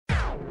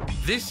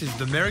This is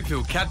the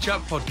Merrickville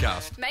Catch-Up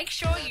Podcast. Make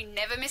sure you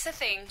never miss a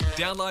thing.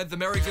 Download the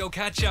Merrickville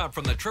Catch-Up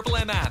from the Triple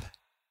M app.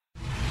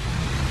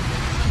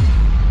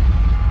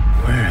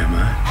 Where am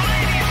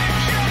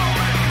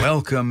I?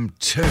 Welcome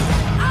to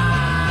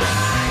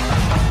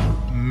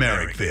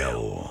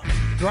Merrickville.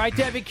 Great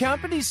to have your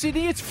company,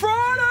 Sydney. It's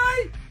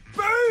Friday!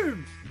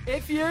 Boom!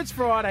 F you, it's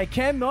Friday.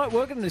 Cam Knight,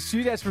 welcome to the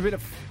studios for a bit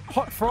of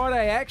hot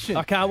Friday action.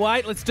 I can't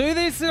wait. Let's do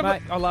this.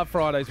 Mate, I love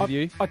Fridays with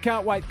you. I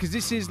can't wait because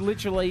this is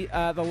literally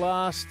the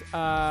last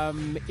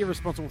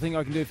irresponsible thing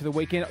I can do for the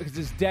weekend because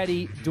it's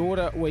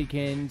daddy-daughter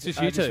weekend. Just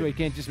you this two?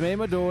 Weekend. Just me and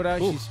my daughter.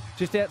 Ooh. She's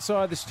just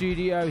outside the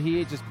studio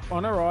here, just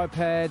on her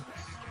iPad,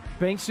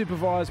 being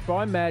supervised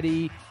by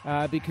Maddie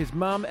because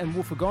Mum and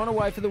Wolf are gone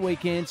away for the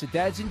weekend, so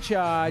Dad's in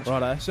charge.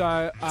 Righto. So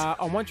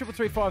on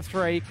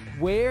 133353,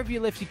 where have you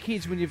left your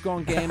kids when you've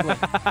gone gambling?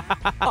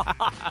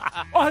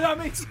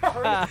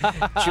 Sorry.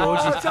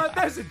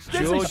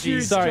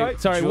 Georgie,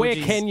 sorry. Where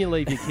can you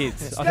leave your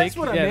kids? I think.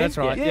 What I yeah, meant. that's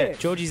right. Yeah.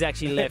 Georgie's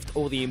actually left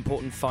all the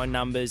important phone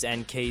numbers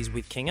and keys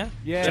with Kinga,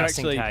 Yeah. just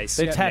Actually, in case.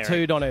 they're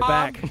tattooed on her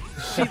back.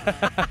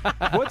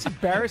 What's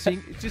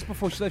embarrassing, just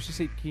before she left, she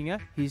said, Kinga,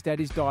 here's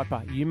Daddy's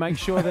diaper. You make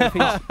sure that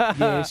he's...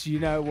 Yes, you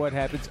know what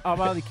happens.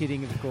 I'm only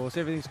kidding, of course.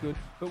 Everything's good.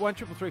 But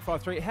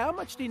 133353, how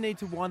much do you need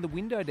to wind the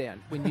window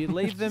down when you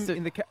leave them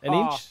in the... An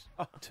inch?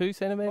 2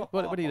 centimetres?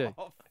 What do you do?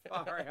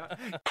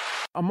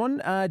 I'm on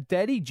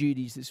daddy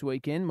duties this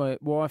weekend. My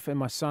wife and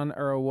my son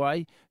are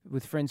away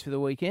with friends for the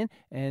weekend,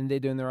 and they're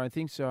doing their own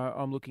thing, so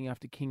I'm looking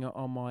after Kinga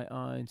on my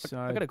own. So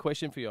I got a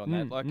question for you on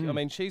that. I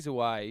mean, she's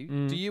away.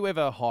 Do you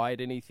ever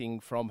hide anything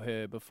from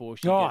her before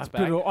she gets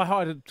back? I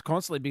hide it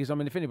constantly because,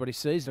 if anybody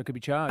sees it, I could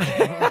be charged.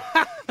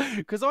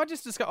 Because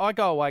I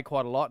go away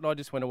quite a lot, and I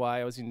just went away.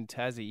 I was in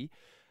Tassie,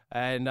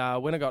 and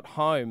when I got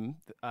home,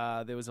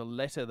 there was a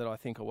letter that I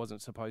think I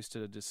wasn't supposed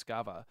to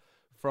discover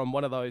from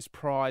one of those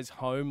prize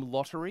home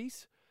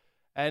lotteries,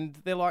 and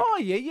they're like, Oh,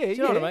 yeah. do you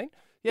know what I mean?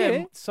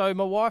 Yeah. So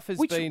my wife has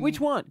been. Which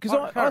one? Because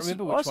I can't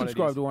remember which I one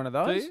subscribe it to one of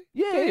is. those.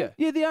 Do you?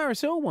 Yeah, the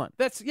RSL one.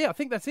 I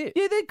think that's it.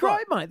 Yeah, they're great,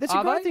 Right. mate. That's a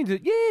Are great they? thing to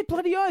do. Yeah,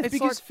 bloody oath. It's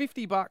because like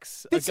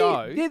 $50 a that's go.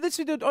 it. Yeah, that's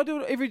it. I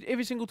do it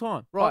every single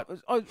time. Right.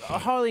 I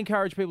highly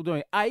encourage people doing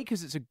it. A,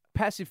 because it's a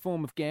passive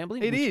form of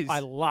gambling. It which is. I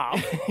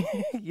love.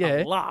 Yeah.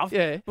 I love.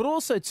 Yeah. But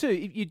also, too,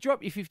 if you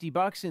drop your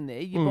 $50 in there,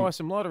 you buy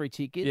some lottery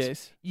tickets.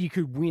 Yes. You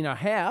could win a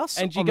house.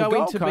 And you on the go in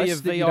Gold to be a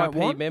Coast that you don't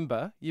VIP want.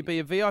 member. You be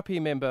a VIP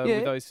member Yeah.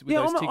 with those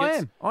Yeah,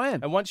 tickets. I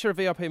am. And once you're a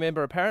VIP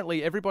member,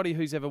 apparently everybody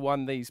who's ever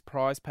won these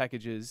prize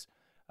packages,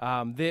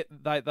 they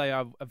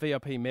are a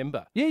VIP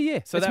member. Yeah.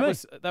 So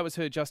that's that was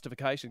her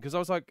justification, because I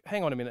was like,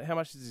 hang on a minute, how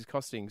much is this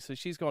costing? So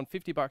she's gone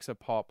 $50 a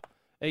pop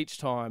each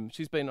time.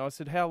 I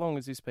said, how long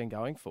has this been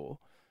going for?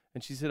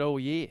 And she said, all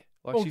year.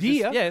 Like, All she's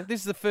year? yeah, this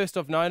is the first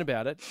I've known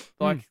about it.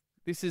 Like,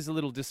 this is a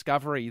little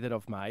discovery that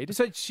I've made.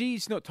 So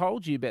she's not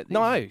told you about this?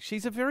 No,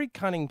 she's a very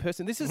cunning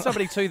person. This is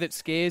somebody too that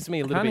scares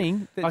me a little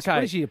Cunning? bit. Okay.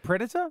 What is she, a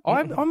predator?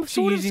 I'm She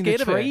sort of using the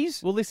scared of her.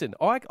 trees? Well, listen,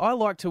 I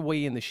like to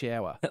wee in the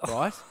shower,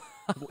 right?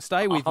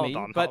 Stay with me,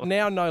 but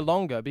now no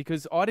longer,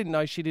 because I didn't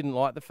know she didn't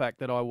like the fact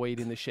that I weed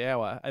in the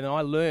shower, and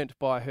I learnt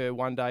by her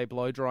one day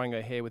blow drying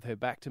her hair with her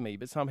back to me,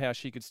 but somehow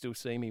she could still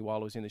see me while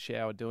I was in the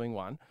shower doing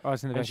one. I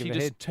was in the And back she of her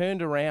just head.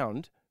 turned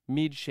around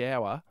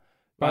mid-shower.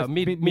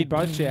 Mid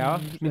both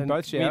showers. Mid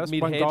both showers.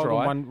 Mid one hair gold and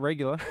dry. one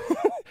regular.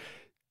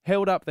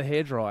 Held up the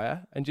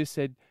hairdryer and just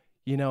said,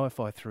 you know, if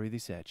I threw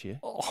this at you,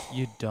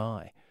 you'd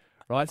die.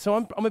 Right? So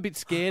I'm a bit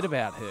scared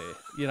about her.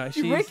 You know,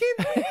 You reckon?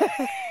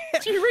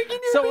 Do you reckon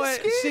you're a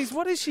bit scared?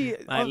 what is she?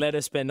 Mate, let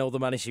her spend all the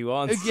money she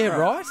wants. Yeah,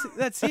 right?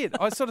 That's it.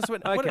 I sort of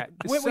went, Okay,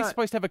 weren't we so-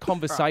 supposed to have a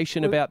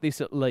conversation Right, well, about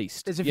this at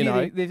least? There's a you few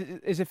know?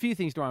 there's a few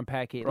things to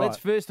unpack here. Right.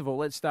 First of all,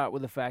 let's start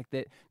with the fact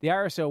that the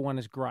RSL one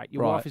is great.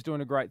 Your Right. wife is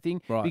doing a great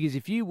thing Right. because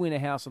if you win a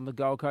house on the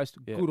Gold Coast,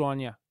 Yeah. good on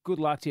you. Good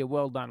luck to you.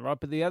 Well done, right?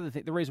 But the other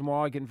thing, the reason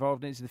why I get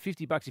involved in it is the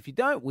 $50 if you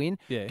don't win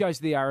Yeah. goes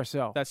to the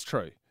RSL. That's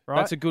true. right?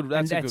 That's a good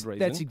And good reason.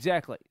 That's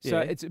exactly. So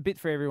Yeah. it's a bit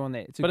for everyone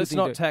there. It's a but good it's thing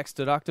not to- tax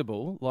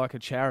deductible like a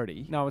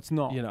charity. No, it's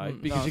not. You know, No,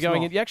 because it's you're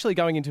not. you're actually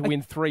going in to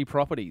win 3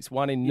 properties,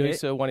 one in Yeah.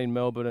 Noosa, one in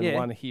Melbourne, and Yeah.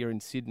 one here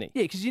in Sydney.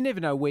 Yeah, because you never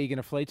know where you're going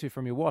to flee to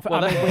from your wife.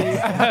 Well, I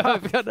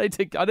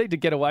mean, I need to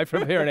get away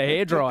from her and her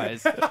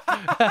hairdryers.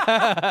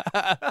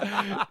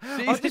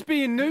 I'll just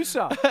be in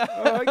Noosa.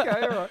 Oh, okay,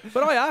 all right.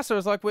 But I asked her, I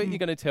was like, "What are you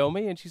going to tell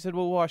me?" And she said,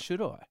 "Well, why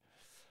should I?" I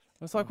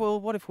was like, "Well,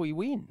 what if we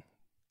win?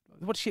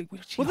 What's she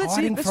Well, that's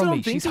hiding it. That's from what me?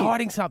 I'm She's thinking.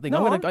 hiding something. No,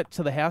 I'm going I'm- to go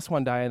to the house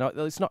one day, and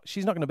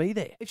she's not going to be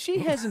there." If she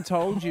hasn't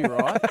told you,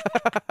 right,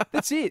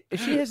 that's it.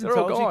 If she hasn't They're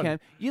all told you, gone. Cam,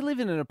 you live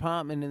in an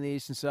apartment in the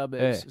eastern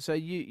suburbs, Yeah. so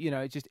you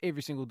know, just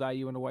every single day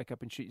you want to wake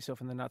up and shoot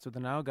yourself in the nuts with a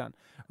nail gun,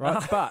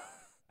 right? But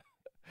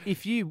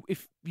if you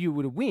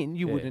were to win,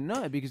 you Yeah. wouldn't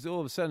know because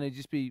all of a sudden it'd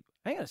just be,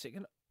 hang on a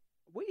second,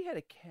 we had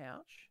a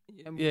couch,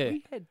 and Yeah.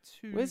 we had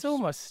two. Where's all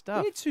my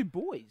stuff? We had two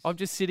boys. I'm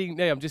just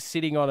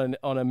sitting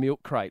on a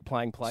milk crate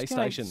playing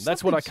PlayStation.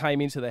 That's what I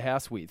came into the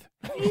house with.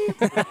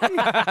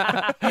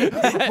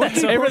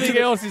 Everything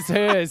else is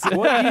hers.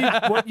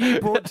 What you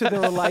brought to the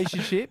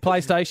relationship?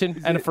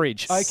 PlayStation and a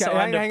fridge. Okay,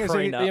 Signed hang a on a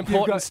second. prenup. The You've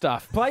important got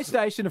stuff.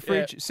 PlayStation, a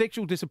fridge,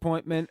 sexual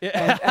disappointment,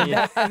 and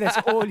that's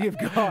all you've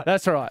got.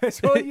 That's right.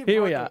 That's all you've Here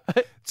got. we are.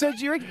 So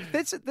do you reckon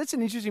that's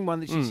an interesting one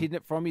that she's hidden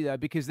it from you though,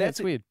 because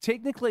that's weird.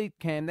 Technically,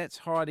 Cam, that's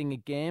hiding a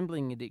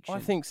gambling addiction. I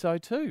think so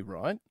too,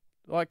 right?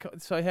 Like,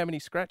 so how many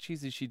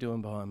scratchies is she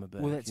doing behind my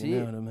back? Well, that's you it.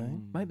 know what I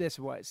mean? Maybe that's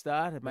the way it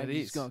started. Maybe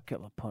It she's is. got a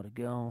couple of pot of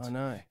goals. I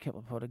know. A couple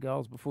of pot of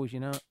goals before you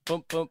know it.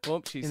 Bump, bump,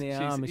 bump. She's, In the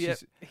arm, she's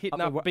she's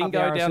hitting up up the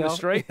bingo down the RSL.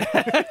 street.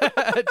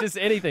 Just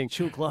anything.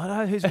 Chook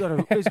Lotto. Who's got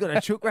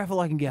a chook raffle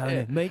I can go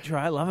in? Meat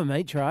tray. Love a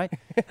meat tray.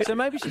 So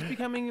maybe she's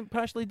becoming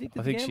partially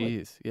addicted I to think gambling. she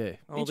is, yeah.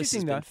 Oh, this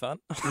has Interesting, been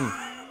though.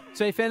 fun.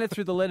 So you found out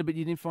through the letter, but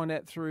you didn't find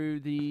out through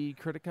the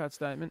credit card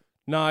statement?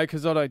 No,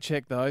 because I don't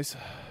check those.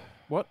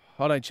 What?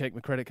 I don't check my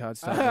credit card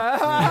statement.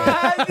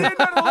 You're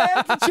not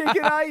allowed to check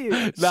it, are you?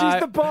 No. She's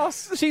the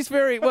boss. She's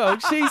very well.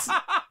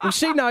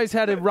 She knows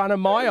how to run a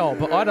mile,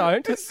 but I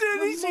don't. As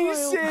soon as you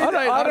said,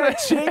 I don't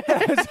check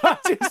those, I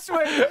just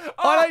went,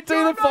 I don't do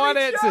you're the not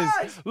in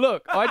finances. charge.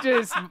 Look,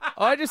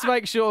 I just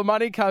make sure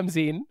money comes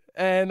in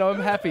and I'm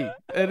happy.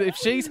 And if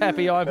she's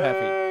happy, I'm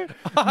happy.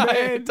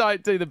 I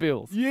don't do the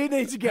bills. You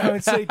need to go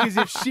and see, because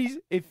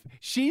if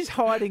she's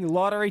hiding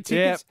lottery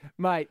tickets,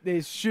 mate,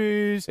 there's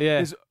shoes, Yeah.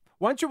 there's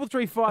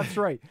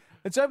 13353.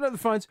 Let's open up the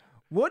phones.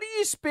 What are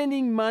you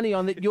spending money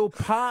on that your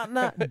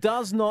partner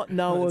does not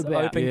know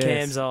about? Open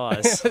Cam's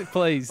eyes.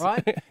 Please.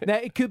 Right? Now,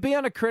 it could be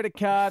on a credit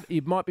card.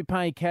 You might be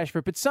paying cash for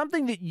it, but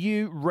something that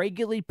you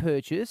regularly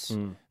purchase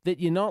that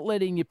you're not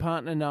letting your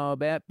partner know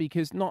about,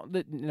 because not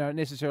that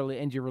necessarily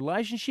end your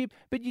relationship,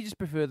 but you just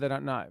prefer they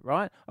don't know,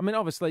 right? I mean,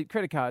 obviously,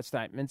 credit card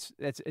statements,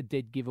 that's a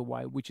dead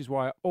giveaway, which is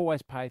why I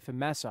always pay for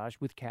massage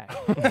with cash.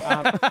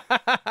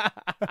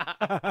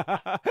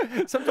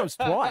 Sometimes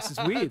twice.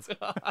 It's weird.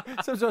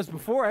 Sometimes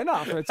before and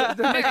after.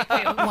 They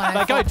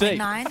go deep.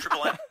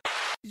 Does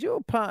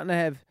your partner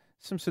have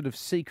some sort of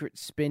secret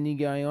spending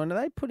going on? Are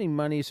they putting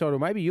money aside, or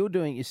maybe you're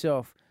doing it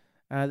yourself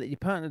that your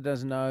partner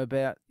doesn't know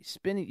about?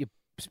 You're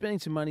spending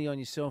some money on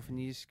yourself, and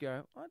you just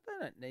go, I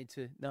don't need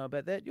to know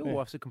about that. Your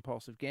wife's a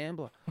compulsive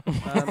gambler.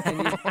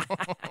 And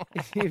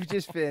you've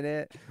just found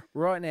out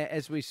right now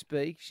as we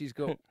speak, she's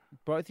got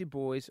both your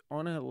boys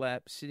on her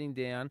lap, sitting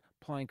down,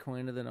 playing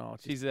Queen of the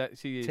Night. She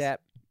is.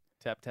 Tap,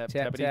 Tap, tap,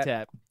 Tap, tappity tap.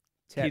 tap.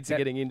 tap, Kids tap. are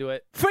getting into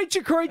it.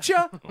 Feature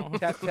creature.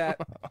 Tap,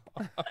 tap.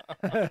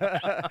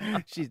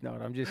 She's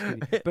not. I'm just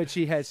kidding. But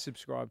she has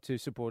subscribed to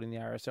supporting the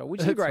RSL,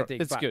 which is a great thing.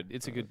 It's But good.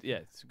 It's a good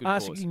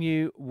cause. asking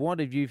you, what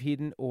have you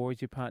hidden, or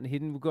is your partner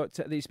hidden? We've got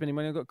that you're spending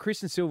money. We've got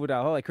Chris in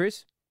Silverdale. Hello,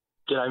 Chris.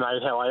 G'day,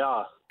 mate. How are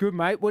ya? Good,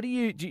 mate. What do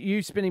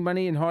you spending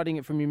money and hiding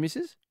it from your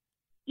missus?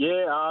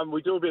 Yeah,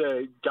 we do a bit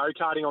of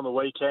go-karting on the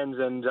weekends,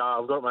 and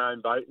I've got my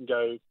own boat and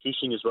go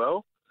fishing as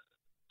well.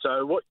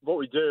 So what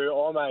we do,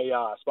 I'm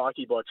a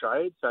sparky by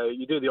trade, so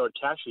you do the odd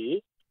cash here,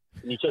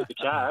 and you keep the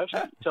cash,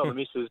 tell the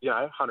missus,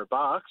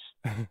 $100,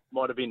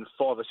 might have been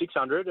 500 or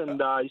 600, and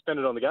you spend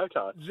it on the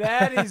go-kart.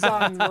 That is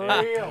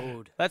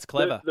unreal. That's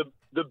clever.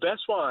 The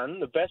best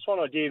one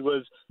I did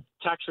was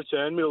tax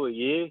return, middle of the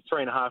year,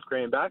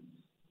 $3,500 back.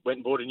 Went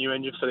and bought a new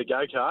engine for the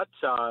go-kart.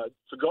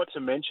 Forgot to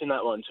mention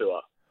that one to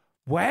her.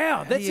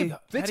 Wow, How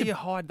do you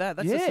hide that?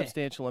 That's a Yeah.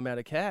 substantial amount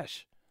of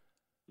cash.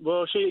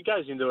 Well, it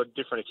goes into a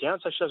different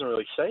account, so she doesn't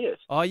really see it.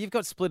 Oh, you've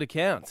got split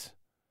accounts.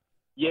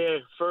 Yeah,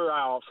 for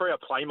our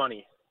play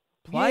money.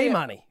 Play Yeah.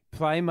 money.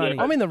 Play money.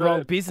 Yeah, I'm in the but-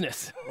 wrong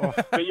business.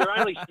 But you're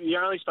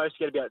only supposed to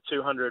get about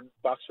 $200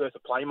 worth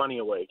of play money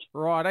a week.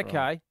 Right,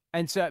 okay.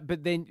 And so,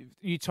 but then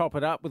you top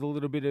it up with a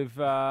little bit of,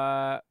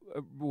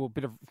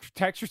 bit of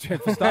tax return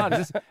for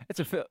starters. It's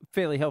a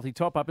fairly healthy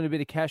top up and a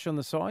bit of cash on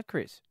the side,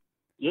 Chris.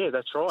 Yeah,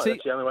 that's right. See-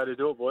 That's the only way to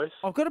do it, boys.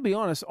 I've got to be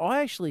honest.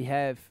 I actually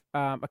have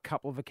a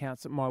couple of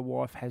accounts that my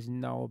wife has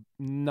no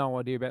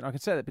idea about. And I can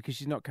say that because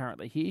she's not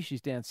currently here.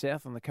 She's down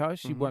south on the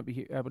coast. She won't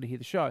be able to hear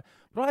the show.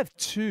 But I have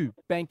two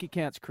bank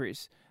accounts,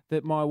 Chris,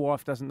 that my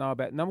wife doesn't know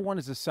about. Number one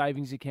is a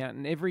savings account,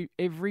 and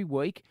every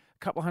week, a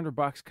couple of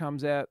 $100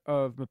 comes out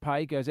of my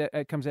pay,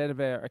 comes out of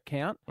our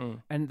account,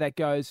 and that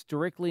goes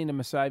directly into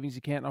my savings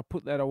account. And I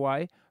put that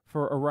away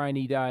for a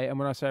rainy day. And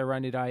when I say a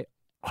rainy day,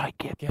 I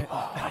get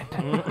blind.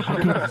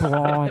 I get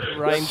blind.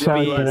 Rain So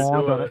beers.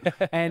 blind on it.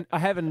 And I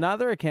have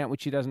another account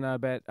which she doesn't know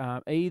about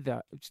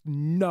either. It's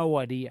no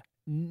idea.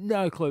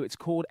 No clue. It's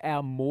called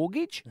Our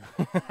Mortgage.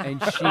 And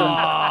she...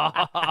 Yeah,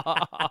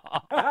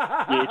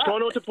 try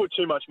not to put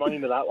too much money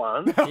into that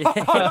one.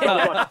 It's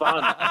not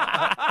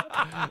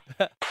much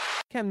fun.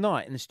 Cam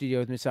Knight in the studio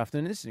with me this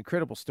afternoon. This is an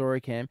incredible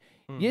story, Cam.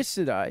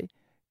 Yesterday,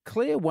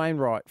 Clare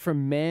Wainwright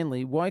from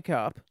Manly woke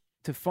up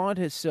to find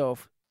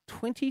herself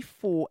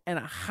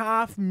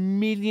 $24.5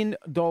 million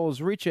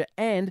richer,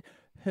 and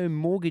her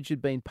mortgage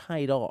had been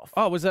paid off.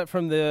 Oh, was that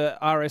from the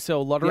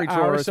RSL lottery The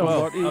draw as RSL well?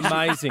 lottery.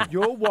 Amazing.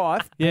 Your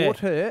wife Yeah. bought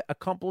her a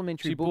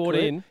complimentary She booklet,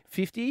 bought in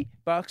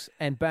 $50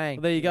 and bang.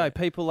 Well, there you go.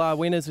 People are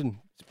winners, and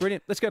It's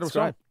brilliant. Let's go to a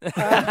song.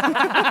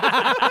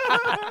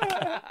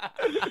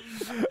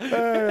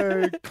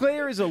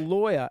 Claire is a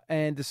lawyer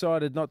and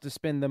decided not to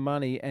spend the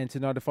money and to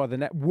notify the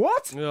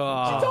What? She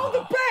told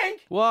the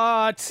bank?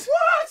 What?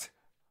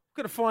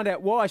 Got to find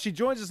out why. She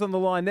joins us on the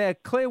line now.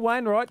 Clare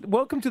Wainwright,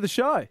 welcome to the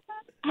show.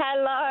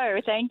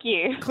 Hello, thank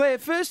you. Claire,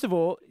 first of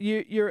all,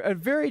 you're a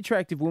very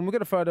attractive woman. We've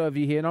got a photo of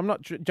you here, and I'm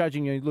not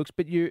judging your looks,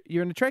 but you're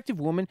an attractive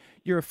woman.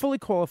 You're a fully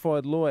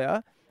qualified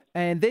lawyer,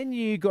 and then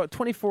you got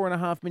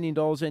 $24.5 million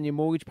and your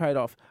mortgage paid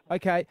off.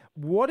 Okay,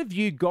 what have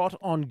you got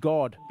on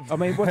God? I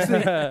mean, what's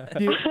the...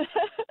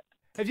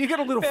 have you got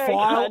a little Very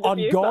file kind of on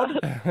you.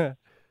 God?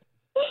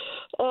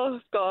 Oh,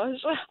 gosh.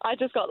 I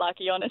just got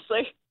lucky,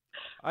 honestly.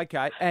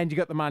 Okay, and you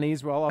got the money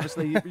as well.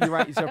 Obviously, you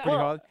rate yourself pretty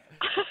highly.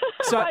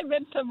 So, I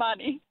meant the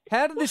money.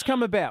 how did this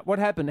come about? What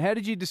happened? How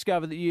did you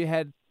discover that you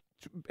had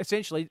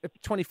essentially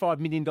 $25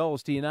 million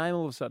to your name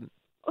all of a sudden?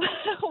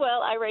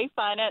 Well, I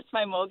refinanced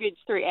my mortgage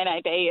through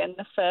NAB, and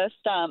the first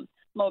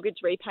mortgage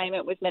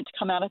repayment was meant to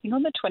come out, I think,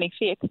 on the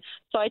 25th.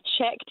 So I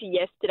checked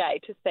yesterday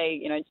to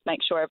see, just make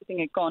sure everything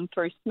had gone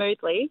through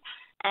smoothly.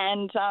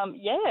 And,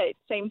 it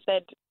seems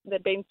that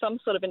there'd been some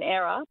sort of an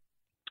error,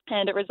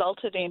 and it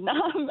resulted in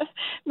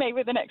me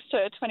with an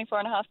extra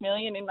 $24.5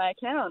 million in my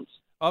account.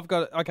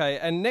 Okay,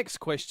 and next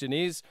question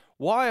is,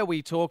 why are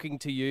we talking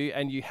to you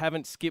and you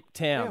haven't skipped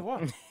town? Yeah,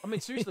 what? I mean,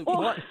 seriously,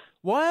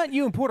 why aren't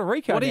you in Puerto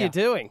Rico What are now? you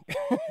doing?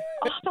 Oh,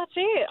 that's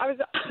it.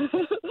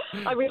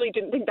 I really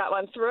didn't think that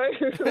one through.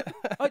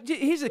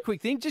 Here's a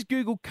quick thing. Just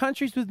Google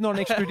countries with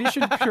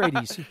non-extradition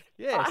treaties.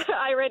 Yes.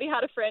 I already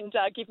had a friend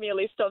give me a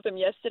list of them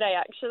yesterday,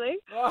 actually.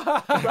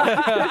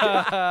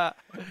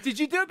 Did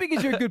you do it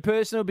because you're a good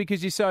person or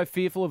because you're so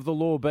fearful of the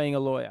law being a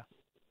lawyer?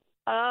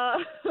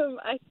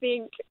 I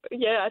think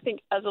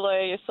as a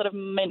lawyer you're sort of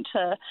meant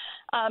to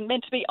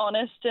be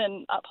honest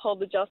and uphold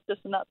the justice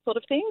and that sort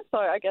of thing. So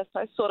I guess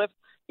I sort of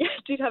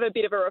did have a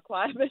bit of a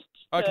requirement.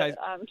 Okay.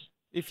 To,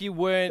 If you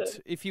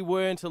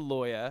weren't a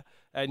lawyer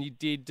and you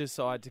did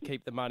decide to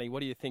keep the money, what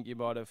do you think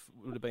would have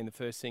been the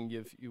first thing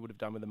you would have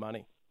done with the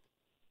money?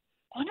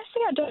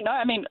 Honestly, I don't know.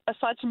 I mean,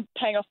 aside from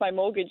paying off my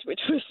mortgage,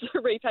 which was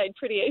repaid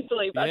pretty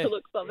easily by the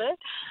looks of it,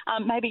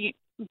 maybe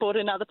bought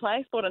another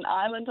place, bought an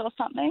island or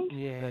something.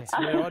 Yeah, That's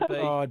where I'd be.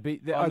 I'd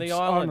be on the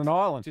island. On an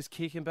island. Just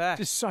kicking back.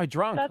 Just so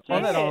drunk That's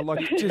on that it. island,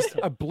 like just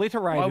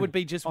obliterated. I would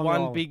be just on the one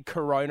island. big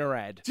Corona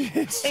ad.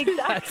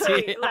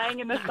 Exactly. Laying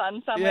in the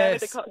sun somewhere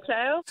with a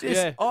cocktail.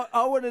 Just,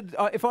 I wanted.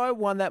 If I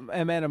won that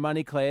amount of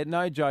money, Claire,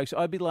 no jokes,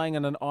 I'd be laying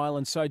on an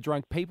island so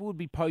drunk, people would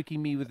be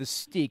poking me with a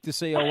stick to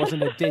see I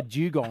wasn't a dead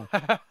dugong.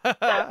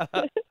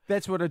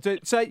 That's what I do.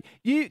 So,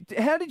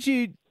 how did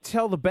you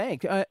tell the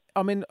bank?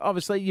 I mean,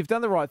 obviously, you've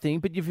done the right thing,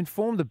 but you've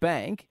informed the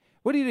bank.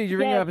 What do? You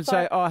ring them up and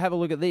say, "Oh, have a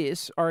look at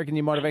this. I reckon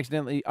you might have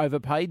accidentally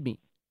overpaid me."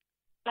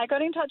 I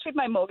got in touch with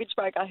my mortgage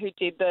broker who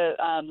did the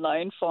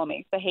loan for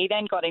me. So he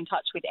then got in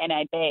touch with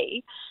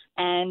NAB,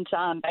 and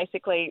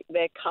basically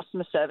their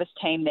customer service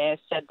team there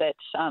said that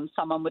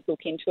someone would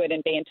look into it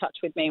and be in touch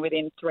with me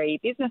within 3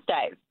 business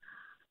days.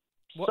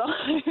 What?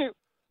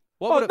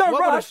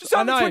 So.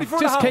 I know.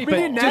 Just keep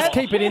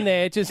it in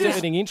there. Just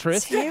earning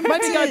interest. Maybe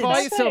go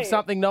buy yourself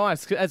something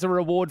nice as a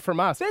reward from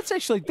us. That's a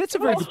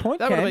very good point.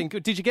 That would have been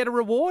good. Did you get a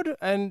reward?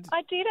 And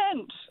I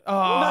didn't.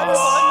 Oh, No,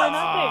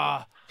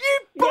 nothing. You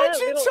bunch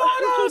of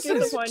tight asses!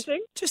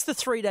 Disappointing. Just the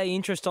 3-day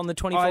interest on the I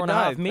 $24.5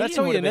 know. million. That's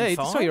all would you have been need.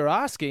 That's all fine. you're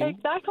asking.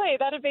 Exactly.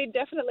 That would be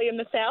definitely in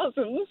the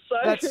thousands. So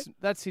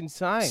That's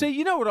insane. See,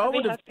 you know what I I'd be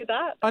would have. happy with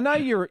that. I know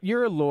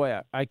you're a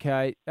lawyer,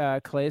 okay,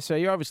 Claire. So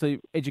you're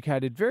obviously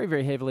educated very,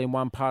 very heavily in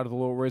one part of the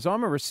law, whereas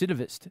I'm a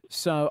recidivist.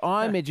 So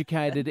I'm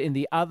educated in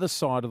the other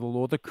side of the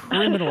law, the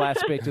criminal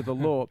aspect of the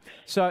law.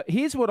 So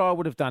here's what I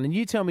would have done, and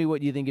you tell me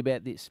what you think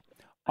about this.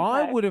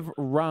 I would have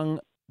rung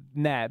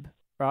NAB,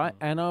 right,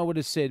 and I would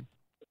have said,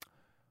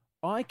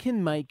 I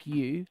can make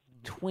you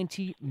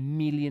 $20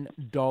 million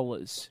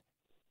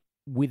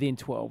within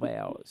 12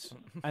 hours.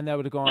 And they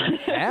would have gone,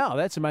 wow,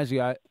 that's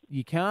amazing. I go,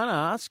 you can't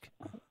ask,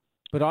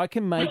 but I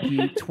can make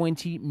you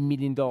 $20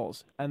 million.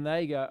 And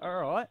they go,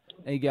 all right.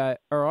 And you go,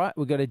 all right,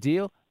 we've got a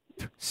deal.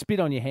 Spit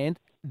on your hand.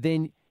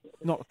 Then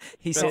not.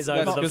 He says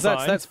over the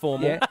phone. That's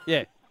formal.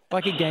 Yeah.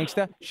 Like a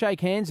gangster,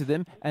 shake hands with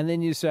them, and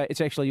then you say, it's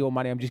actually your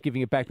money, I'm just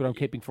giving it back, but I'm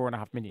keeping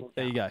 $4.5 million.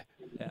 There you go.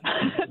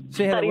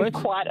 See how that That is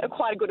works? quite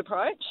a good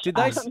approach. Did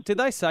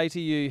they say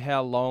to you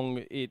how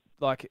long it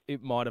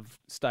might have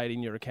stayed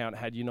in your account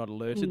had you not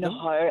alerted them? No,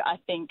 I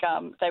think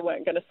they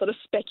weren't going to sort of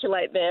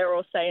speculate there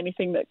or say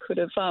anything that could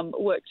have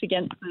worked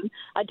against them.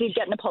 I did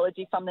get an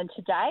apology from them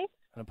today.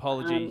 An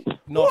apology,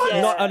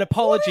 not an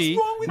apology,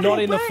 not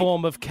in the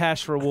form of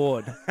cash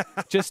reward.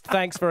 Just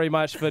thanks very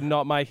much for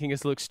not making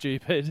us look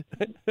stupid.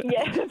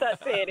 Yeah,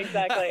 that's it,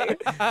 exactly.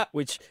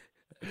 Which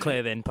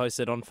Claire then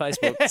posted on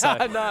Facebook. So.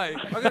 I know.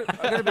 I've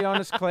got to be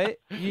honest, Claire.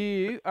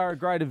 You are a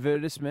great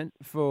advertisement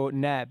for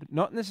NAB.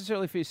 Not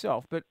necessarily for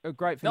yourself, but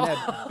great for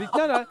NAB.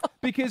 No,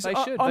 because They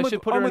should. I'm They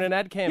should put her in an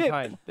ad Yeah,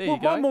 campaign. There well,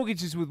 you go. my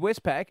mortgage is with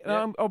Westpac,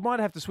 and I might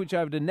have to switch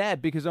over to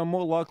NAB because I'm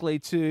more likely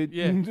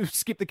to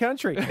skip the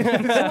country.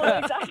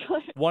 Exactly.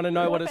 Want to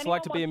know Well, what if it's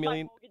like to be a anyone wants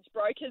million? my mortgage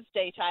broker's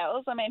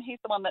details. I mean, he's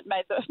the one that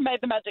made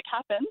the magic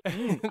happen,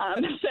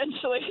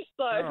 essentially.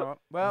 So. All right.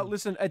 Well,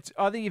 listen,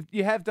 I think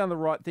you have done the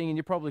right thing and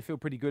you probably feel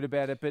pretty good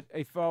about it. But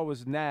if I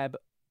was NAB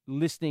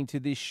listening to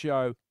this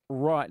show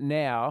right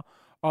now,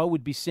 I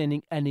would be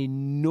sending an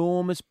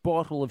enormous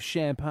bottle of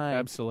champagne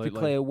Absolutely. to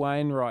Clare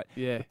Wainwright.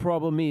 Yeah. The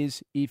problem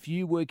is, if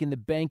you work in the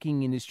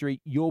banking industry,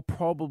 you're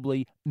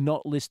probably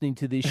not listening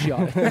to this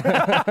show. Here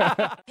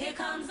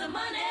comes the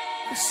money.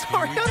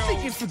 Sorry, I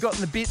think you've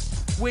forgotten the bit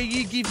where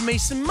you give me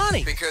some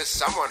money. Because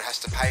someone has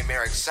to pay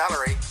Merrick's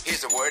salary,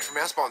 here's a word from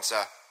our sponsor.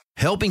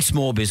 Helping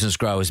small business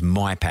grow is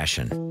my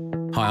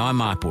passion. Hi, I'm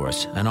Mark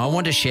Boris, and I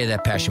want to share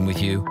that passion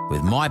with you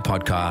with my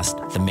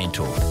podcast, The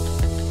Mentor.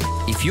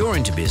 If you're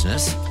into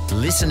business,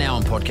 listen now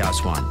on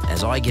Podcast One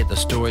as I get the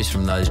stories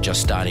from those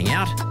just starting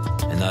out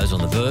and those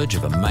on the verge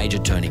of a major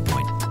turning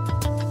point.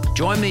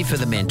 Join me for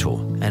The Mentor,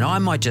 and I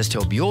might just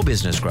help your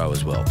business grow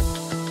as well.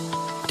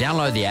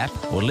 Download the app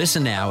or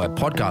listen now at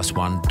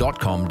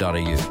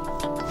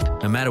podcastone.com.au.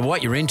 No matter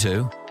what you're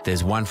into,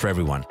 there's one for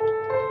everyone.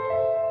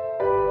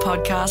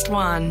 Podcast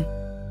One.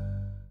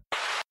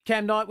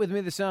 Cam Knight with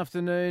me this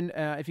afternoon.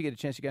 If you get a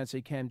chance to go and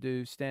see Cam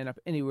do stand-up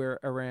anywhere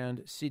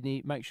around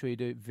Sydney, make sure you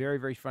do. Very,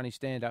 very funny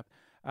stand-up.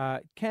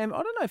 Cam,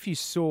 I don't know if you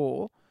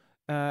saw,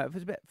 it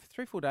was about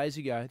 3 or 4 days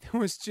ago, there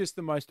was just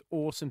the most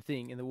awesome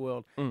thing in the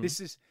world.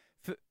 This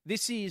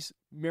is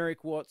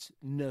Merrick Watt's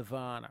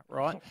Nirvana,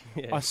 right?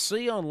 Yeah. I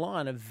see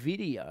online a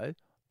video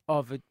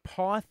of a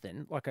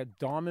python, like a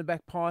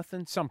diamondback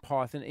python, some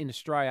python in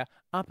Australia,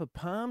 up a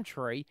palm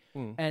tree,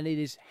 and it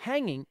is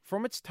hanging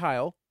from its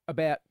tail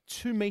about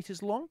 2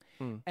 meters long,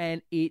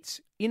 and it's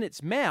in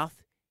its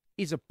mouth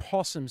is a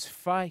possum's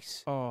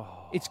face.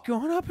 Oh. It's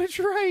gone up a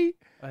tree.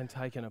 And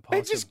taken a possum.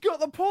 It just got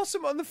the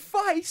possum on the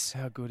face.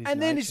 How good is And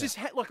then it's nature?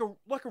 just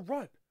like a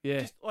rope.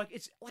 Yeah. Just like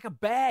it's like a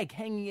bag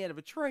hanging out of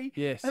a tree.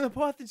 Yes. And the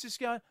python's just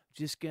going,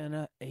 just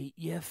gonna eat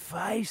your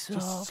face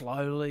Just off.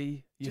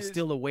 slowly. You're Just-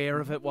 still aware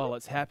of it while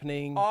it's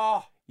happening.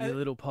 Oh, You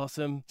little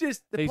possum.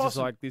 just the He's possum. just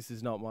like, this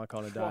is not my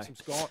kind of day.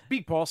 Possum's gone.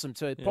 Big possum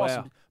too.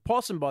 Wow.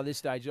 Possum by this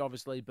stage had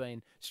obviously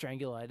been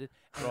strangulated,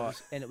 and,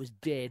 and it was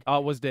dead. Oh,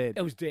 it was dead.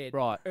 It was dead.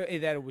 Right.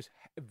 That it was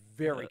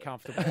very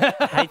comfortable.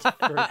 Very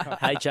comfortable.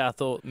 HR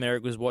thought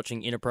Merrick was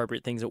watching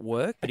inappropriate things at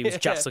work, but he was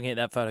just looking at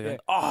that photo going,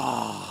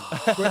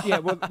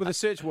 Well, the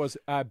search was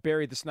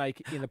bury the snake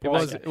in the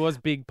possum. It was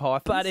big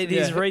pythons. but it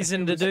is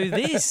reason to do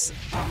this.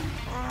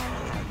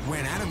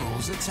 When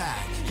animals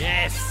attack.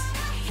 Yes.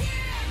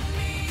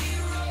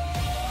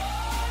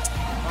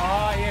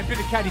 Oh, yeah, a bit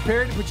of Katy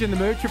Perry to put you in the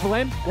mood, Triple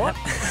M. What?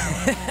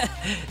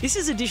 This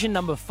is edition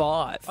number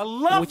 5. I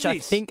love which I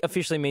this. think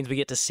officially means we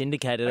get to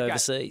syndicate it Okay.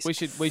 overseas. We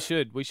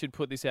should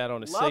put this out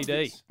on a Love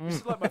CD. this. This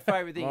is like my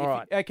favourite thing. All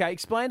right. Okay,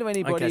 explain to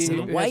anybody Okay, so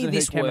who the way hasn't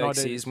this heard Cam and I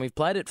works do is, this. and we've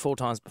played it 4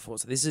 times before,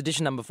 so this is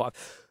edition number 5.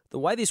 The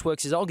way this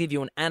works is I'll give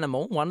you an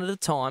animal one at a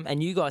time,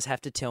 and you guys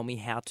have to tell me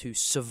how to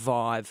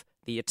survive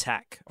the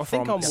attack I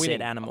think from I'm said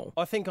winning. animal.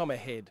 I think I'm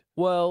ahead.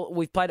 Well,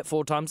 we've played it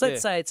 4 times. Let's Yeah.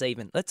 say it's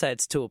even. Let's say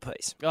it's 2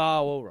 apiece. Oh,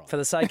 all right. For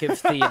the sake of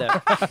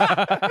theatre.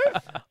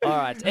 All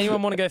right.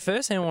 Anyone want to go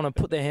first? Anyone want to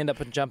put their hand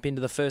up and jump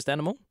into the first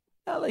animal?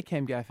 I'll let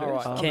Cam go first.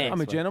 All right, Cam. I'm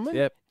a gentleman.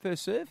 Yep.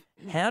 First serve.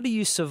 How do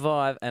you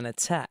survive an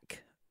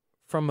attack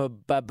from a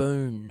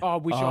baboon? Oh, I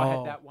wish I Oh.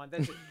 had that one.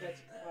 That's a classic.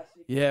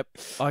 Yep.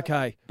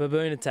 Okay.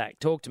 Baboon attack.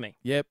 Talk to me.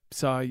 Yep.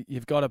 So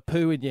you've got a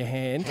poo in your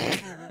hand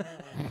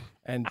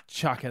and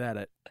chuck it at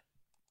it.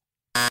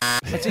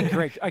 That's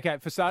incorrect. Okay,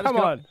 for starters, Come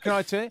on. can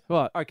I tell you?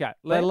 What? Okay.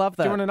 They love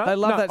Do you that. want to know? They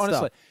love No, that stuff.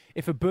 honestly,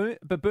 if a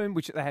baboon,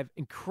 which they have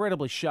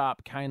incredibly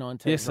sharp canine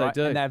teeth, Yes, they right,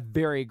 do. and they're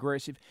very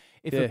aggressive.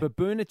 If Yeah. a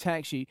baboon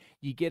attacks you,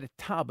 you get a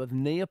tub of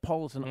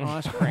Neapolitan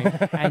ice cream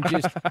and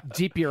just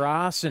dip your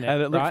ass in it,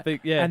 And it looks right?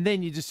 big, yeah. And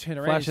then you just turn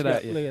around Flash and it just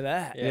at go, you. look at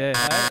that.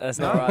 Yeah. That's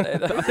not right.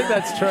 I think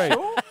that's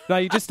true. No,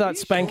 you just start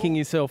spanking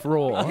yourself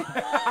raw.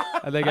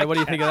 And they go, what do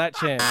you think of that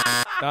chance?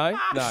 No?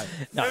 No.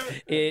 No,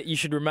 you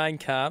should remain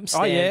calm,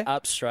 stand yeah?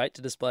 up straight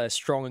to display a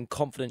strong and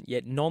confident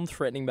yet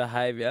non-threatening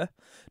behaviour.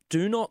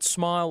 Do not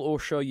smile or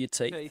show your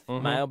teeth.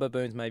 Male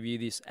baboons may view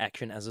this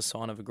action as a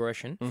sign of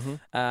aggression.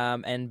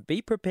 And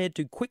be prepared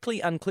to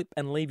quickly unclip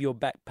and leave your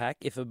backpack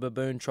if a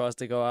baboon tries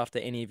to go after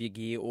any of your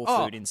gear or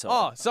food inside.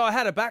 Oh, so I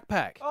had a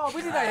backpack. Oh,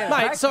 we didn't have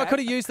a Mate, so I backpack. could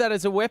have used that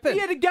as a weapon. He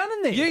had a gun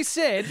in there. You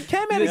said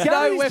Cam had a there's gun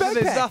no in his weapon,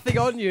 there's backpack. nothing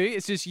on you.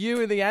 It's just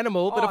you and the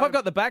animal. But if Oh. I've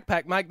got the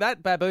backpack, mate,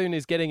 that baboon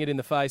is getting it in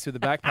the face with the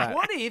backpack.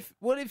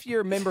 What if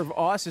you're a member of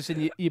ISIS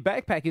and your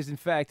backpack is in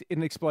fact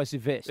an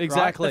explosive vest? right?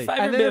 Exactly. The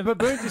And favourite then a bit-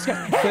 baboon just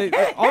goes, See,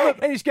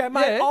 And he's going,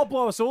 mate, Yeah. I'll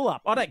blow us all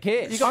up. I don't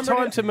care. You got I'm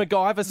ready time to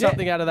MacGyver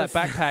something out of that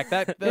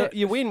backpack.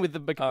 You win with the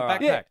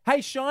backpack. Yeah.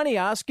 Hey, Shiny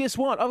asked, guess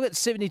what? I've got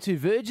 72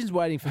 virgins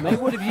waiting for me.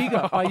 What have you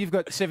got? Oh, you've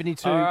got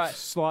 72 All right.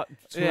 slight.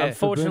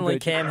 Unfortunately,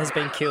 Cam has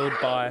been killed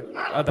by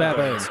A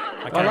baboon.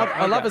 Okay.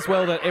 I love as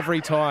well that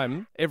every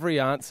time, every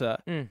answer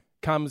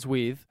comes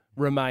with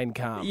remain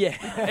calm. Yeah.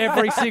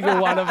 Every single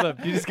one of them.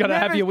 You just got to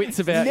have your wits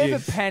about you.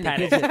 Never panic.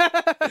 Is it?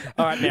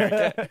 All right,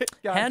 Merrick.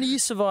 How do you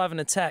survive an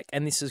attack?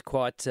 And this is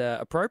quite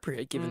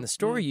appropriate given the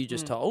story you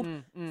just told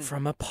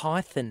from a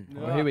python.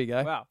 Well, here we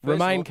go. Wow. First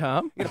Remain of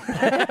calm.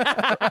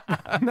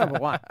 Number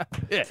one.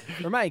 Yeah.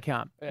 Remain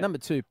calm. Yeah. Number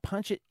two,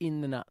 punch it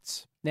in the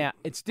nuts. Now,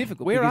 it's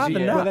difficult. Where because are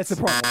the Well, nuts? that's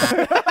the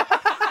problem.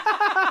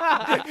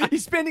 You're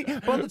spending,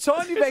 by the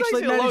time you've actually takes you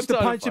a long managed to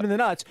time to punch him in the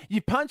nuts,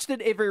 you've punched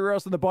it everywhere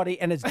else in the body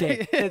and it's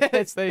dead.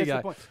 That's there you the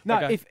go. point. No,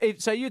 Okay.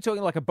 if so you're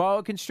talking like a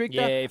boa constrictor.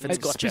 Yeah, if it's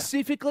gotcha.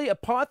 Specifically a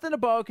python, a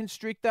boa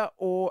constrictor,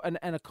 or an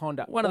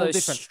anaconda. One of All those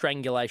different.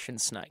 strangulation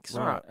snakes.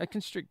 All right, a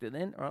constrictor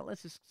then. All right,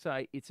 let's just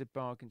say it's a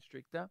boa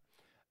constrictor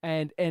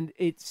and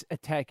it's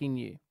attacking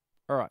you.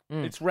 All right.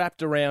 It's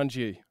wrapped around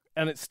you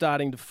and it's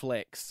starting to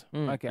flex.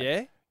 Okay.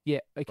 Yeah? Yeah,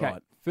 okay.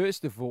 Right.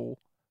 First of all,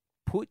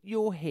 put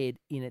your head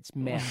in its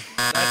mouth.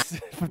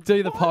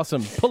 Do the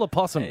possum. Pull a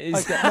possum. Okay,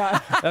 no.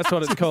 That's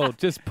what it's called.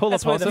 Just pull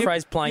That's a where possum. the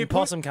phrase playing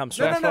possum comes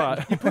No, from. no,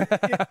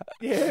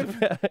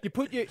 no. You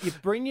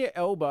bring your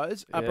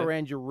elbows up Yeah.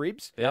 around your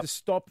ribs Yep. to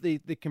stop the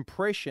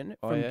compression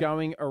from yeah.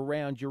 going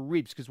around your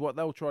ribs, because what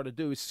they'll try to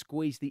do is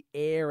squeeze the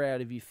air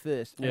out of you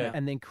first Yeah.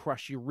 and then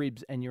crush your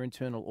ribs and your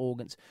internal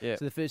organs. Yeah.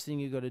 So the first thing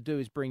you've got to do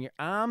is bring your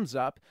arms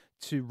up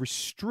to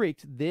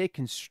restrict their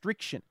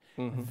constriction.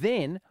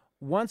 Then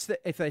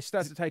if they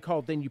start to take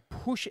hold, then you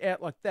push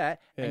out like that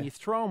and you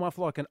throw them off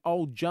like an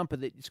old jumper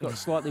that's got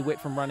slightly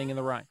wet from running in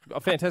the rain. Oh,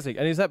 fantastic.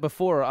 And is that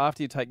before or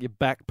after you take your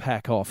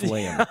backpack off,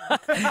 Liam?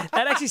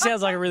 That actually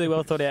sounds like a really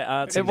well thought out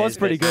answer. It was Des.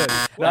 pretty good.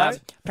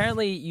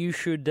 Apparently, you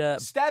should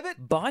Stab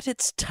it. bite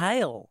its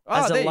tail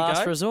Oh, as there a you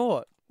last go.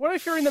 resort. What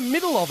if you're in the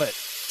middle of it?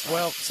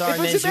 Well, sorry,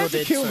 If Nez, it's you're about to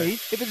dead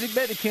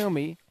kill soon.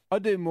 me,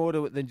 I'd do more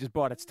to it than just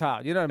bite its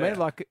tail. You know what I mean?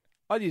 Like,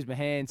 I'd use my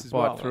hands as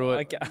well. Bite through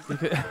it.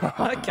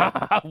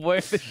 Okay.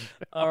 Worth it.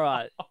 All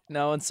right.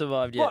 No one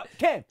survived yet. What?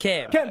 Cam,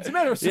 Cam. it's a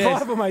matter of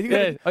survival, mate. You Yeah.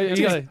 gotta, Oh, you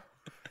gotta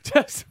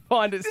just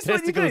find its This is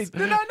what you do.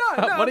 testicles. No.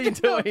 What are you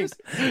doing?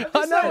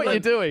 I know what you're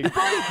doing.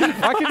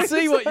 I can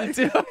see what you're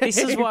doing. This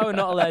is why we're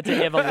not allowed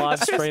to ever live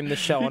stream the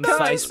show on No,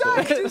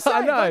 Facebook. just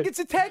I say, know. like, it's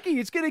attacking.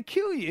 It's going to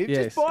kill you.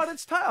 Yes. Just bite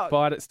its tail.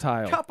 Bite its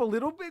tail. Cup a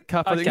little bit.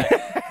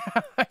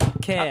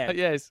 Cam,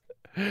 Yes.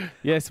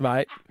 Yes,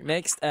 mate.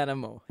 next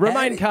animal.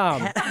 Remain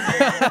calm.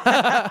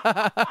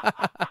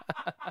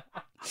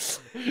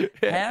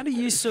 How do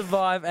you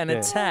survive an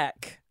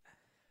attack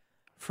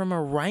from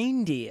a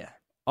reindeer?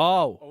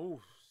 Oh,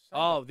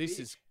 this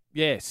is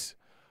yes.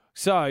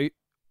 So,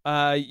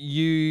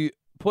 you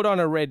put on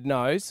a red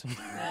nose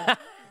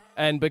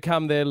and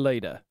become their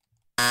leader.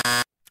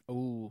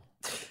 Ooh.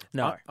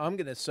 No. I'm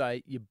going to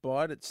say you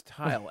bite its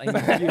tail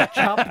and you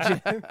cup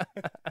it.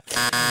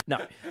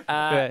 No.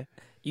 Yeah.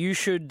 You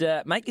should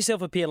make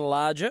yourself appear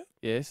larger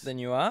Yes. than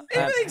you are.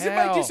 Everything's to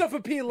How? make yourself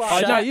appear I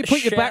large. know, you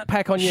put your Shout-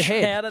 backpack on your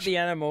head. Shout at the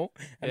animal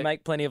and Yeah.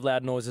 make plenty of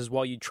loud noises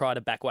while you try to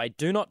back away.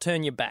 Do not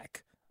turn your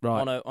back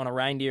Right. on a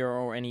reindeer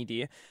or any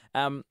deer.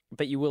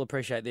 But you will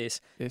appreciate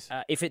this. Yes.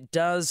 If it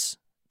does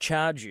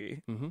charge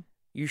you,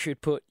 you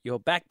should put your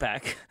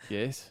backpack,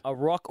 Yes. a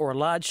rock or a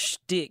large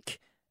stick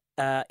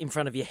in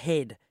front of your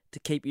head to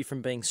keep you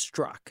from being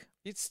struck.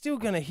 It's still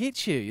going to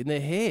hit you in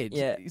the head.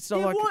 Yeah. It's not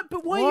Yeah, like.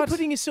 but why are you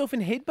putting yourself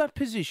in headbutt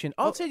position?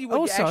 I'll tell you what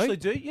also- you actually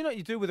do. You know what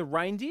you do with a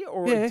reindeer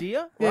or Yeah, a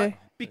deer? yeah. Right?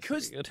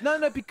 Because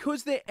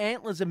because their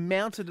antlers are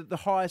mounted at the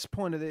highest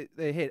point of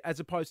their head, as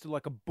opposed to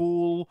like a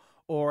bull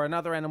or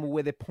another animal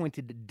where they're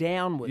pointed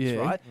downwards, Yeah.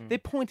 right? They're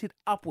pointed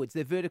upwards,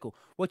 they're vertical.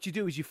 What you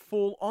do is you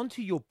fall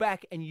onto your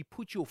back and you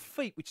put your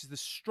feet, which is the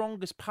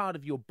strongest part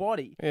of your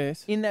body,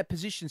 Yes. in that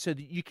position so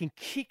that you can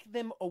kick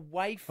them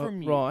away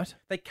from you. right.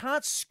 They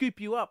can't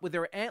scoop you up with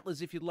their antlers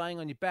if you're laying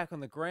on your back on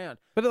the ground.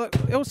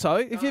 But also,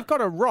 if you've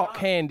got a rock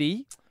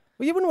handy,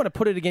 well, you wouldn't want to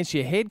put it against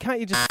your head.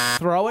 Can't you just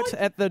throw it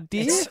at the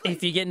deer?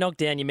 If you get knocked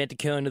down, you're meant to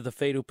curl into the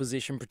fetal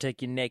position,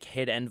 protect your neck,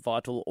 head, and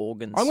vital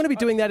organs. I'm going to be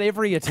doing that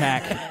every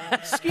attack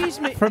Excuse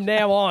me. from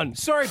now on.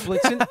 Sorry,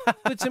 Blitzen.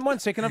 Blitzen, 1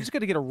 second. I've just got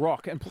to get a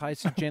rock and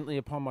place it gently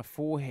upon my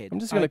forehead.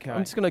 I'm just going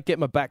to get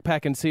my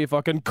backpack and see if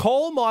I can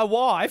call my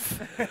wife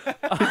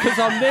because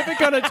I'm never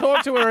going to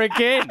talk to her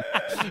again.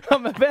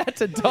 I'm about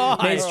to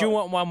die. Nez, do you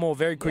want one more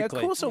very Yeah, quickly?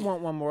 of course I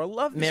want one more. I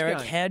love this Merrick,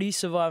 game. how do you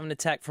survive an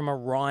attack from a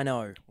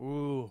rhino?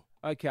 Ooh.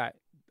 Okay.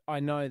 I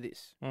know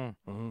this.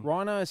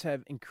 Rhinos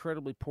have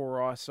incredibly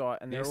poor eyesight,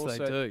 and they're Yes, they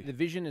also do. the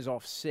vision is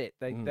offset.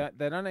 They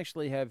don't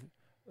actually have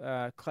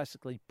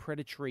classically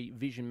predatory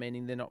vision,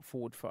 meaning they're not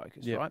forward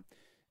focused. Yep. Right?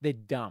 They're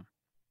dumb,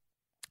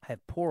 have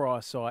poor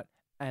eyesight,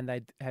 and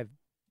they have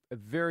a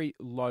very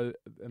low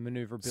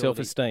maneuverability.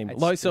 Self-esteem. at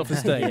Low speed.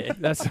 self-esteem.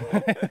 That's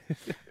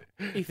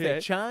If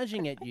they're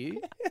charging at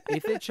you,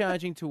 if they're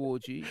charging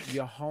towards you,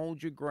 you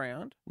hold your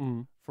ground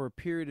for a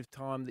period of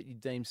time that you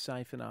deem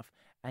safe enough.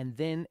 And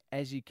then,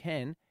 as you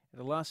can, at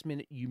the last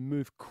minute, you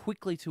move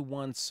quickly to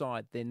one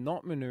side. They're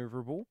not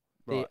maneuverable.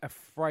 They're a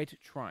freight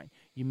train.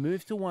 You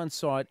move to one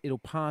side, it'll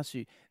pass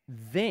you.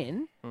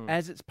 Then,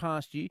 as it's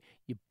passed you,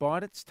 you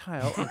bite its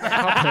tail and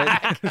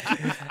cup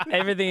it.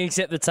 Everything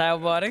except the tail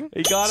biting.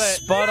 You got it.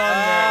 Spot on,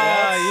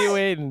 Merrick. You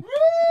win.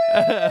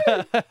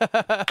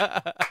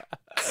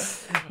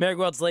 Merrick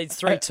Watts leads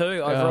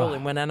 3-2 overall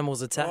in When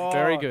Animals Attack.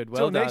 Very good. Well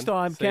Till done. next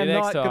time, See you Cam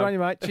next Knight. time. Good on you,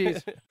 mate.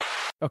 Cheers.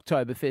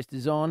 Oktoberfest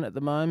is on at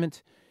the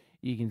moment.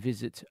 You can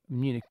visit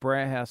Munich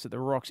Brauhaus at the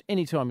Rocks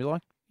anytime you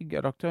like. You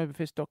can go to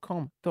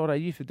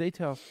oktoberfest.com.au for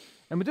details.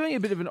 And we're doing a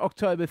bit of an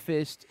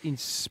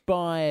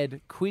Oktoberfest-inspired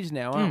quiz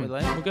now, aren't we,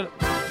 Lee? We've got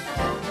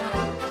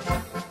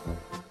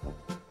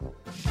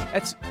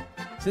That's...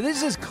 So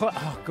this is...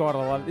 oh, God,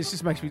 I love it. This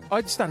just makes me...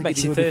 I just started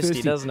Makes getting you a little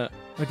thirsty, doesn't it?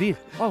 I did.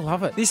 I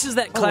love it. This is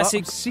that I'm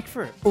classic sick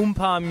for it.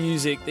 Oompah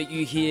music that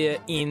you hear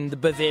in the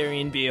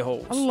Bavarian beer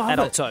halls I love at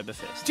it.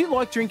 Oktoberfest. Do you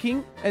like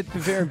drinking at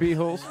Bavarian beer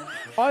halls?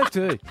 I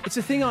do. It's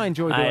a thing I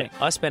enjoy doing.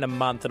 I spent a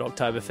month at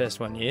Oktoberfest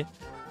one year.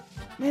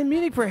 Man,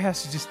 Munich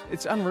Brauhaus is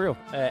just—it's unreal.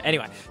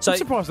 Anyway, so I'm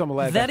surprised I'm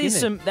allowed that back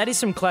is in that is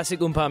some classic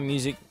Oompah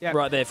music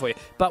right there for you.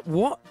 But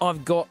what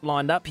I've got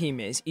lined up here,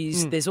 Mez,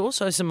 is there's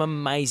also some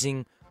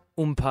amazing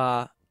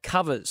Oompah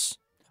covers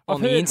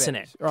on the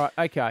internet. Right,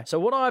 okay. So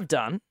what I've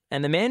done,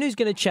 and the man who's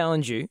going to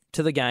challenge you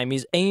to the game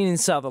is Ian in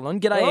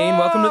Sutherland. G'day, Ian.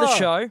 Welcome to the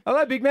show.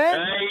 Hello, big man.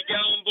 How you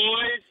going,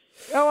 boys?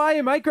 How are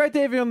you, mate? Great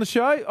to have you on the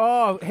show.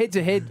 Oh, head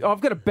to head.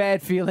 I've got a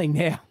bad feeling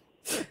now.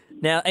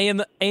 Now,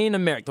 Ian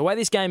and Merrick, the way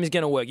this game is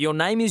going to work, your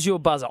name is your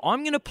buzzer.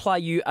 I'm going to play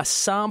you a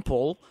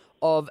sample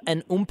of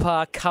an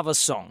Oompah cover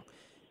song.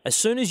 As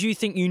soon as you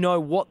think you know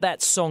what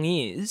that song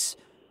is,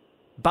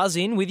 buzz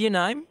in with your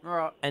name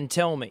and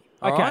tell me.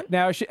 All Okay. right?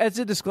 Now, as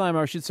a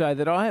disclaimer, I should say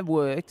that I have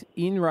worked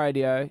in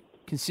radio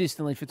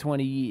consistently for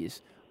 20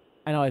 years,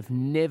 and I've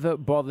never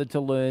bothered to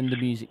learn the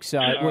music, so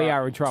we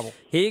are in trouble.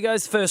 Here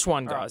goes the first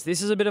one, guys.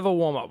 This is a bit of a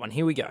warm-up one.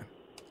 Here we go.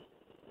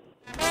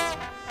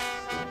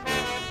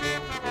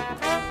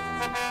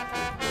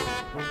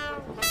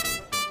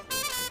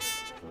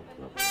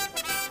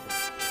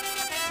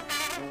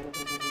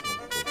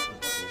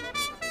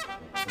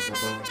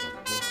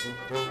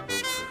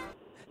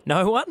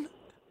 No one?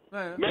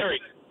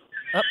 Merrick.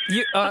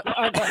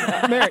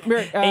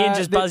 Merrick. Ian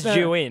just buzzed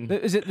you in.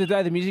 Is it The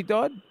Day the Music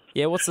Died?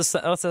 Yeah, what's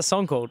that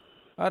song called?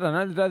 I don't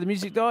know. The Day the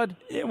Music Died?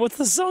 Yeah, what's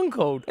the song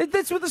called?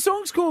 That's what the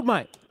song's called,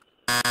 mate.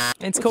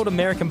 It's called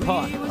American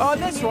Pie. Oh,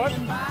 that's right.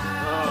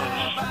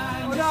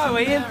 No,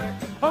 Ian.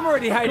 I'm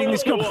already hating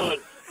this competition.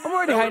 I'm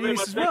already hating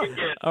this as well.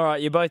 All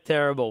right, you're both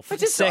terrible. I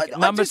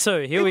Number just-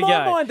 2, here we In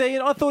my go. mind,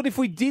 Ian, I thought if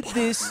we did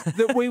this,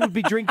 that we would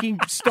be drinking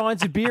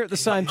steins of beer at the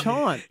same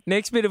time.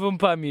 Next bit of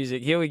Oompah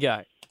music, here we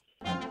go.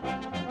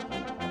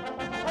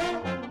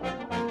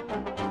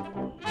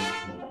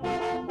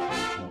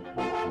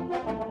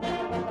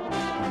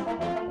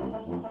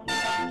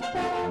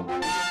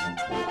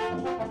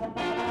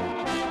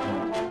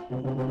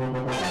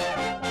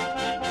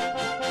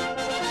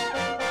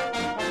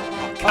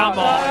 Come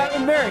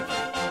on. Merrick,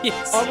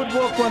 Yes. I would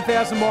walk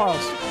 1,000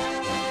 miles.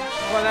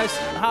 One of those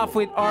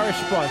half-wit Irish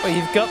blokes. Well,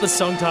 you've got the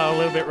song title a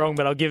little bit wrong,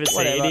 but I'll give it to you.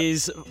 Whatever. It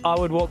is I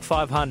Would Walk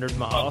 500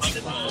 Miles.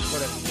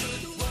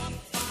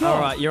 All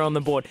right, you're on the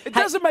board. It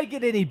doesn't make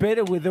it any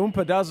better with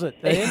Oompah, does it,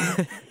 Ian?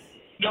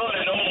 Not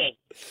at all.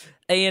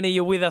 Ian, are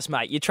you with us,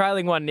 mate? You're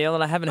trailing 1-0,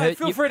 and I haven't Mate, heard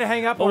feel you. free to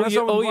hang up on us.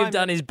 All you've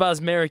done is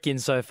buzz Merrick in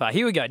so far.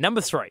 Here we go,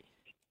 number 3.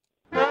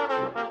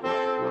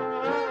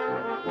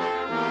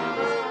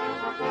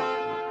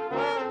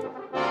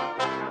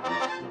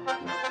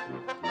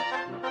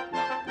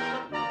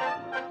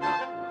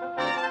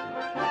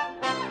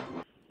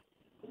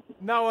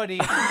 No idea.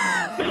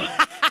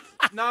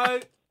 No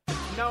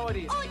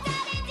idea.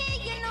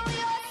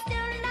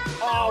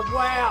 Oh,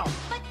 wow.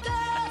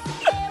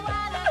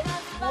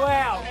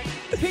 Wow.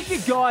 Pick a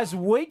guy's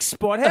weak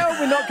spot. How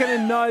are we not going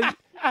to know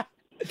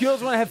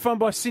Girls Want to Have Fun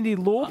by Cyndi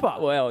Lauper?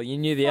 Well, you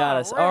knew the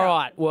artist. wow. All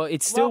right, well,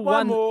 it's still Well,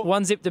 one more.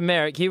 one zip to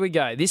Merrick. Here we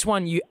go. This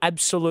one you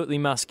absolutely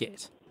must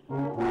get.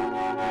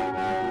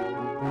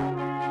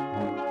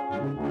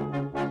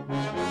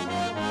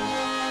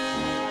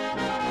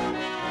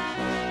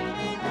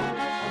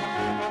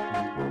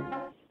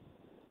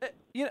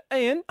 You know,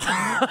 Ian,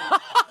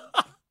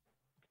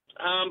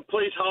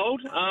 Please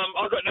hold.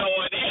 I've got no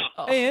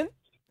idea. Ian,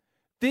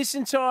 this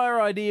entire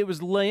idea was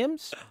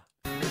Liam's.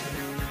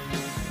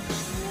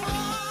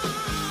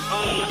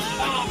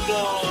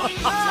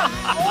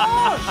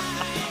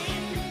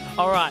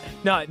 All right,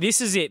 no,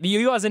 this is it.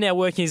 You guys are now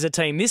working as a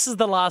team. This is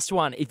the last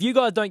one. If you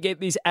guys don't get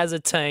this as a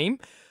team,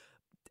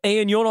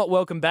 Ian, you're not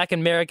welcome back,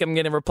 and Merrick, I'm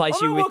going to replace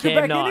I'm you not with welcome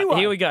Cam back Knight. anyway.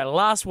 Here we go.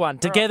 Last one.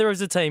 Together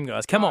as a team,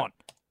 guys. Come on.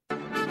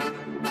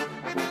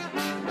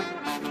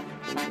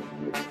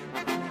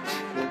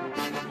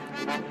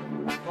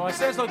 Well, it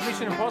sounds like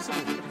Mission Impossible,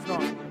 but it's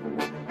not.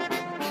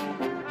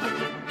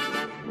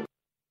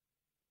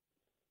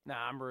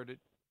 Nah, I'm rooted.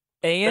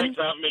 Ian, Thanks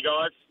for having me,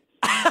 guys.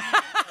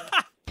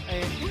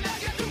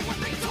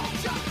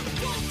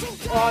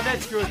 Oh,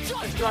 that's good. That's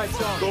a great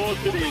song. Of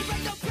course it is.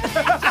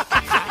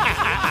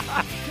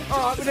 All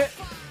right, but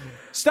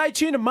stay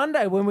tuned on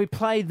Monday when we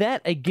play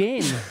that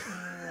again.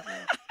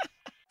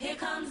 Here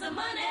comes the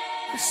money.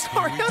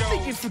 Sorry, I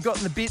think you've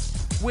forgotten the bit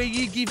where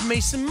you give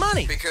me some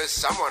money. Because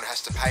someone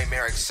has to pay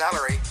Merrick's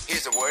salary,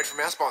 here's a word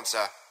from our sponsor.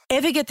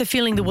 Ever get the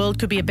feeling the world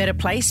could be a better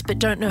place but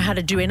don't know how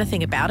to do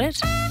anything about it?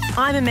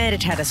 I'm Amanda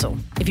Tattersall.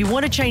 If you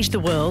want to change the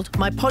world,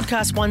 my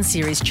Podcast One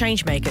series,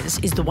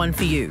 Changemakers, is the one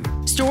for you.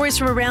 Stories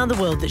from around the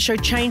world that show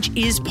change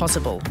is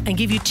possible and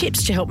give you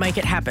tips to help make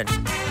it happen.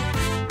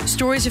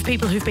 Stories of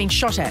people who've been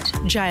shot at,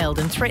 jailed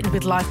and threatened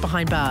with life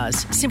behind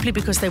bars simply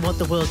because they want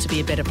the world to be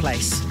a better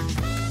place.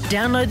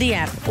 Download the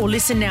app or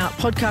listen now at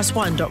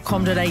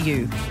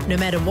podcast1.com.au. No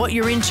matter what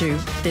you're into,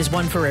 there's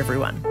one for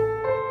everyone.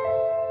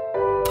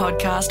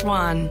 Podcast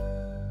One.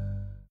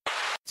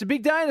 It's a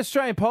big day in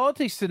Australian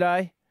politics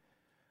today,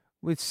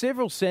 with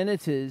several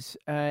senators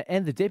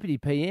and the Deputy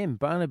PM,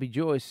 Barnaby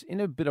Joyce, in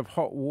a bit of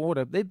hot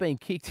water. They've been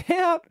kicked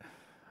out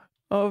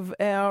of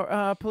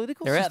our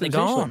political They're out, system. they're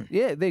gone.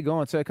 Yeah, they're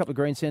gone. So a couple of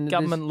Green senators.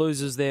 Government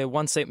loses their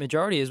one-seat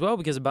majority as well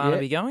because of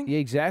Barnaby going. Yeah,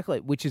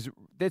 exactly.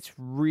 That's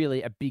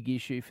really a big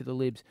issue for the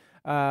Libs.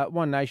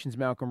 One Nation's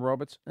Malcolm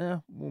Roberts.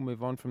 We'll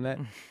move on from that.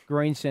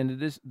 Green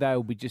senators,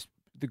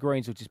 the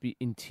Greens will just be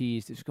in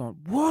tears. They're just going,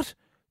 what?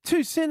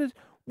 2 senators?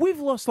 We've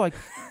lost like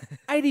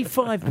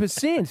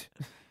 85%.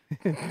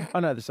 I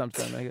know the sums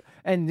don't make it.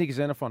 And Nick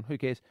Xenophon, who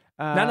cares?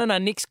 No,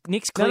 Nick's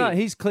clear. No,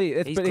 he's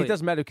clear. He's but clear. it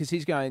doesn't matter because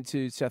he's going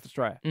to South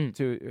Australia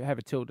to have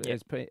a tilt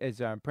as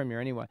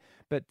Premier anyway.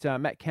 But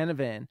Matt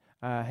Canavan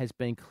has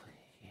been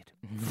cleared.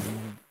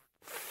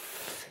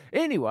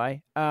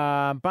 Anyway,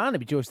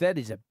 Barnaby Joyce, that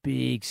is a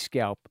big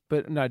scalp.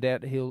 But no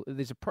doubt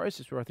there's a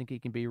process where I think he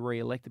can be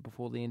re-elected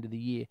before the end of the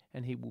year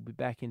and he will be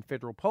back in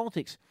federal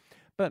politics.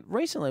 But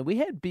recently we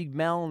had Big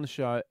Mal on the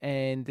show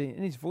and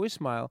in his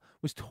voicemail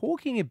was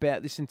talking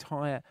about this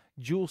entire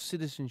dual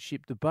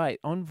citizenship debate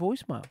on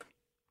voicemail.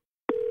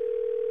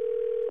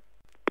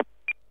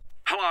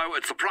 Hello,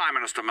 it's the Prime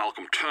Minister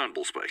Malcolm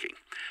Turnbull speaking.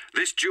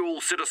 This dual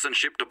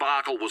citizenship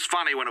debacle was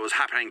funny when it was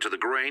happening to the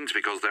Greens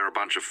because they're a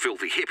bunch of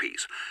filthy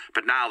hippies.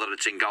 But now that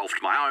it's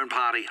engulfed my own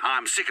party,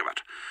 I'm sick of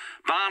it.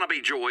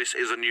 Barnaby Joyce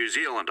is a New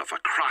Zealander, for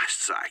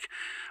Christ's sake.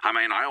 I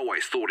mean, I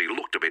always thought he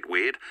looked a bit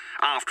weird.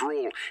 After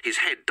all, his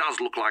head does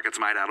look like it's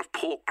made out of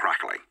pork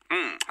crackling.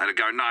 It'd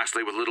go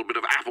nicely with a little bit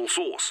of apple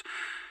sauce.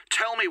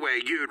 Tell me where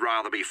you'd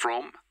rather be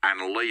from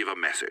and leave a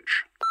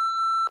message.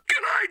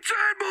 G'day,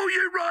 Turnbull,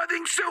 you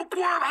writhing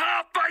silkworm,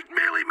 half-baked,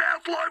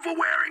 mealy-mouthed loafer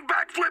wearing,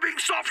 back-flipping,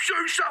 soft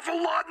shoe shuffle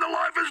lighting the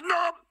loafer's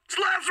knob. It's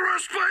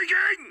Lazarus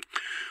speaking.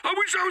 I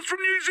wish I was from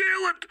New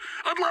Zealand.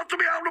 I'd love to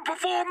be able to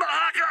perform the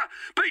haka,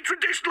 be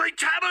traditionally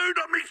tattooed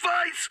on me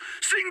face,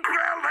 sing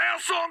crowded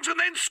house songs, and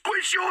then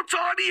squish your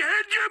tiny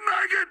head, you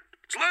maggot.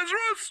 It's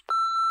Lazarus.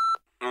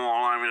 Oh,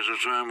 hello, Mr.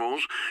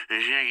 Turnbulls.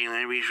 It's Jackie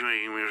Levy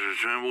speaking, Mr.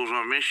 Turnbulls.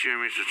 I've missed you,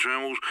 Mr.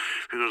 Turnbulls,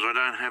 because I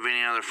don't have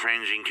any other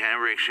friends in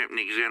Canberra except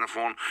Nick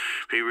Xenophon.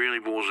 He really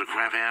bores the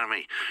crap out of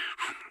me.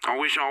 I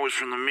wish I was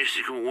from the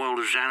mystical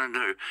world of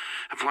Xanadu,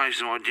 a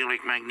place of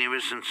idyllic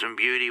magnificence and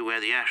beauty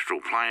where the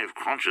astral plane of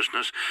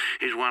consciousness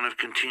is one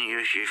of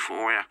continuous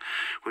euphoria,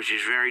 which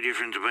is very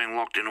different to being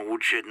locked in a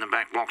woodshed in the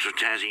back blocks of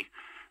Tassie.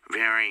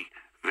 Very,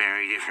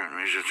 very different,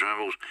 Mr.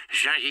 Turnbulls.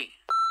 It's Jackie.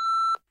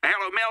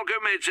 Hello,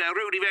 Malcolm. It's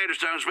Rudy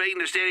Vanderstone speaking,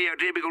 the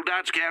stereotypical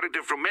Dutch character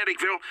from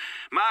Merrickville.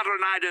 Martha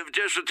and I have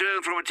just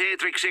returned from a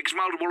tantric sex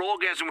multiple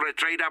orgasm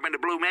retreat up in the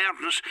Blue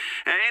Mountains.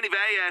 Anyway,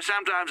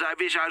 sometimes I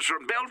wish I was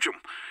from Belgium,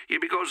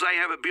 because they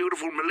have a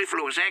beautiful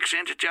mellifluous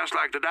accent, just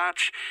like the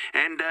Dutch,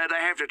 and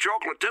they have the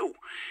chocolate too.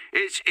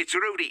 It's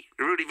Rudy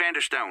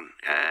Vanderstone.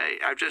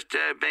 I've just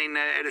been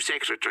at a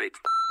sex retreat.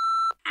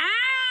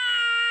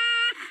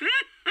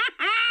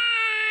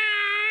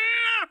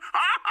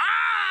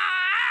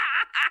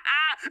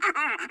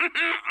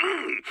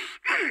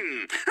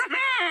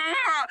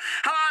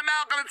 Hello,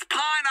 Malcolm, it's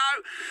Pino.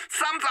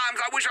 Sometimes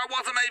I wish I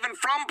wasn't even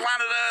from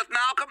planet Earth,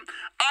 Malcolm.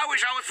 I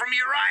wish I was from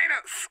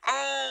Uranus.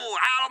 Oh,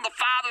 out on the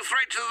farthest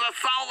reaches of the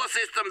solar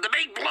system, the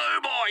big blue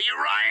boy,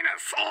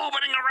 Uranus,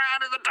 orbiting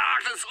around in the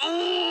darkness.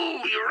 Ooh,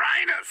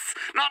 Uranus,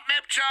 not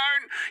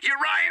Neptune.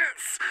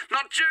 Uranus,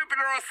 not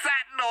Jupiter or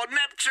Saturn or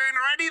Neptune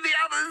or any of the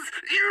others.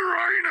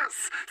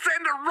 Uranus,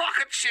 send a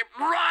rocket ship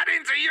right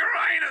into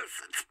Uranus.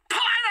 It's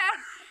Pino.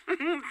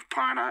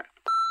 Pino.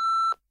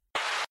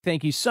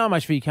 Thank you so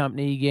much for your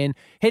company again.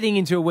 Heading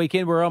into a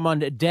weekend where I'm on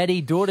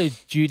daddy-daughter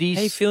duties.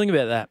 How are you feeling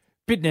about that?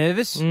 Bit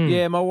nervous.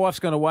 Yeah, my wife's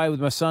gone away with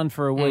my son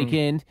for a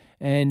weekend,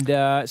 and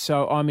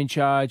so I'm in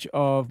charge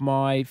of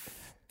my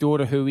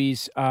daughter, who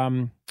is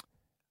a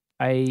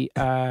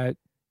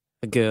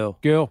girl.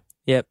 Girl.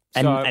 Yep.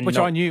 So, which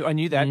I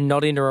knew that.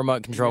 Not into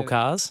remote control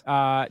cars.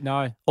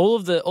 No. All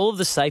of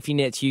the safety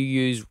nets you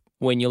use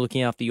when you're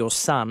looking after your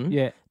son.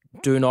 Yeah.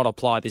 Do not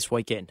apply this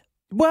weekend.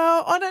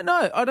 Well, I don't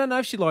know. I don't know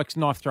if she likes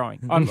knife throwing.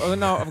 I've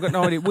got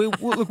no idea.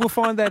 We'll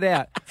find that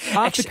out.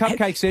 After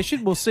cupcake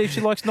session, we'll see if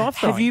she likes knife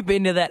throwing. Have you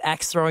been to that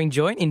axe throwing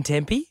joint in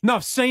Tempe? No,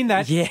 I've seen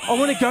that. Yeah. I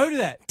want to go to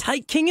that.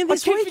 Take Kinga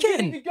this I keep weekend.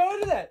 forgetting to go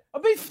to that.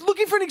 I've been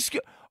looking for an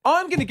excuse.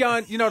 I'm going to go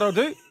and, you know what I'll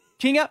do?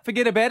 Kinga,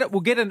 forget about it.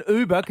 We'll get an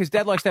Uber because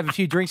Dad likes to have a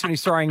few drinks when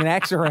he's throwing an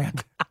axe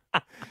around.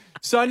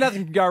 So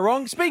nothing can go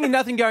wrong. Speaking of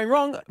nothing going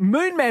wrong,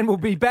 Moon Man will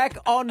be back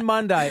on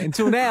Monday.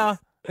 Until then,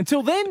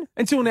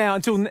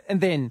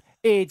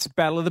 it's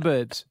Battle of the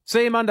Burbs.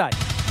 See you Monday.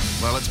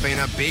 Well, it's been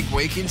a big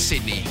week in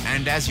Sydney,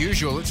 and as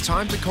usual, it's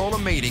time to call a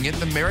meeting at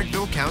the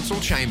Merrickville Council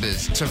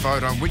Chambers to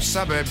vote on which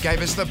suburb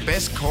gave us the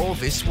best call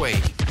this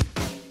week.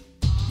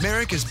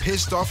 Merrick has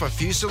pissed off a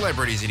few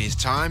celebrities in his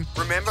time.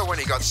 Remember when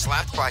he got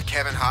slapped by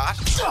Kevin Hart?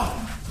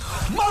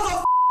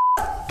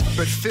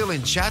 But Phil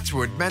in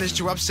Chatswood managed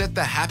to upset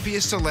the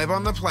happiest celeb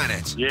on the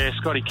planet. Yeah,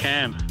 Scotty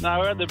Cam. No,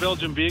 we're at the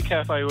Belgian Beer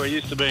Cafe where I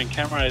used to be in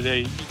Camaro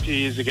there a few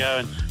years ago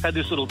and had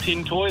this little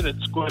tin toy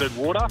that squirted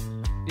water.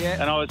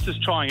 Yeah. And I was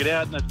just trying it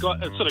out and it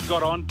sort of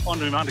got onto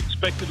him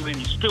unexpectedly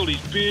and he spilled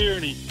his beer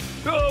and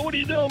what are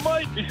you doing,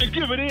 mate? He said,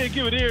 give it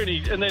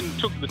here. And then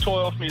took the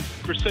toy off me and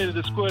proceeded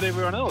to squirt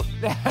everyone else.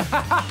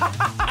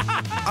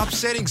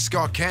 Upsetting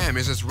Scott Cam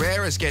is as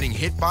rare as getting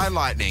hit by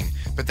lightning,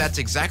 but that's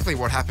exactly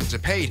what happened to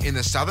Pete in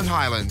the Southern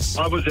Highlands.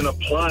 I was in a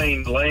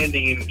plane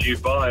landing in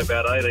Dubai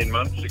about 18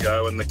 months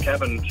ago and the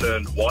cabin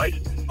turned white.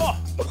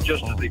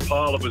 Just as the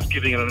pilot was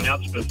giving an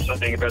announcement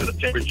saying about the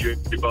temperature in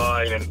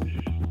Dubai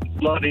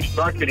and lightning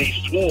struck and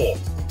he swore.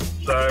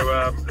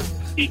 So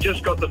he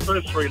just got the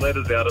first three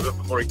letters out of it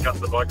before he cut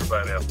the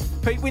microphone out.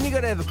 Pete, when you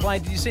got out of the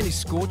plane, did you see any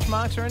scorch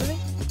marks or anything?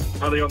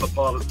 Only on the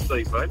pilot's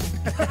seat, mate.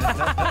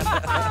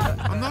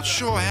 I'm not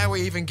sure how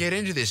we even get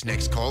into this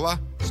next caller,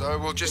 so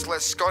we'll just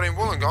let Scott in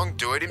Wollongong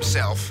do it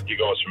himself. You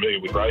guys familiar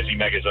with Rosie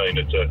magazine?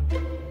 It's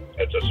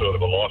a sort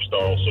of a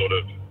lifestyle sort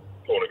of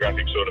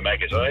pornographic sort of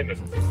magazine.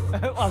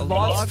 A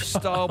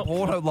lifestyle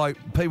porno, like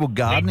people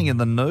gardening in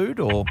the nude,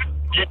 or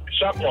yeah,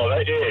 something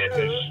like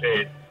that.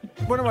 Yeah.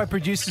 One of my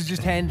producers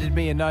just handed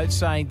me a note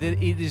saying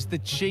that it is the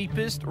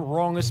cheapest,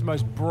 wrongest,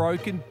 most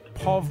broken,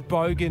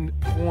 bogan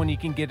porn you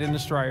can get in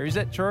Australia. Is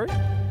that true?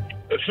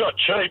 It's not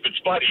cheap. It's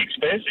bloody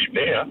expensive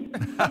now.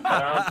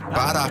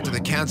 But after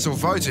the council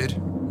voted,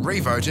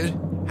 re-voted,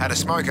 had a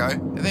smoko,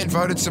 and then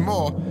voted some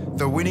more,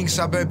 the winning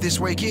suburb this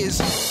week is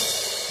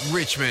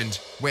Richmond,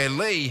 where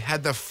Lee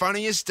had the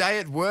funniest day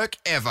at work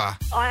ever.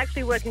 I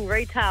actually work in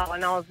retail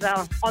and I was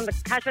on the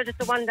cash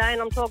register one day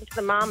and I'm talking to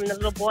the mum and the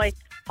little boy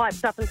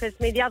pipes up and says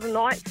to me the other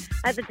night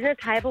at the dinner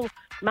table,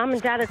 Mum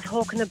and Dad are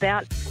talking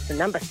about the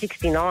number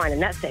 69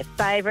 and that's their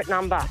favourite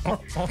number. Mind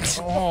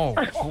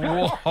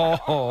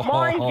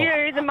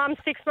you, the mum's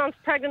 6 months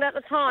pregnant at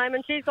the time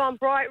and she's gone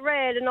bright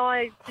red and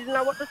I didn't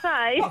know what to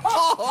say.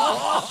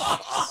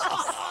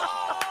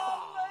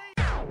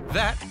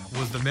 That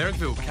was the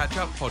Merrickville Catch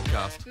Up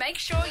Podcast. Make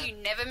sure you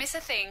never miss a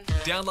thing.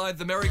 Download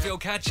the Merrickville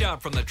Catch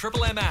Up from the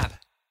Triple M app.